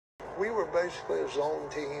We were basically a zone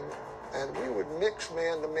team, and we would mix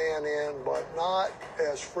man-to-man in, but not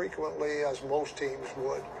as frequently as most teams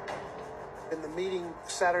would. In the meeting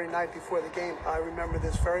Saturday night before the game, I remember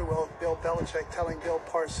this very well, Bill Belichick telling Bill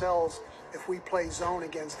Parcells, if we play zone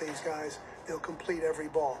against these guys, they'll complete every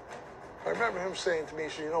ball. I remember him saying to me, he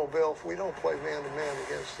said, you know, Bill, if we don't play man-to-man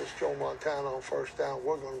against this Joe Montana on first down,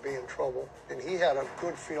 we're going to be in trouble. And he had a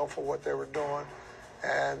good feel for what they were doing.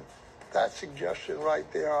 And that suggestion right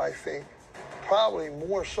there, I think, probably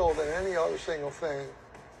more so than any other single thing,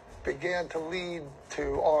 began to lead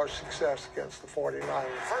to our success against the 49ers.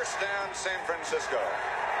 First down, San Francisco.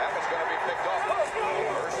 That was going to be picked off.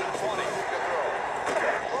 First and 20.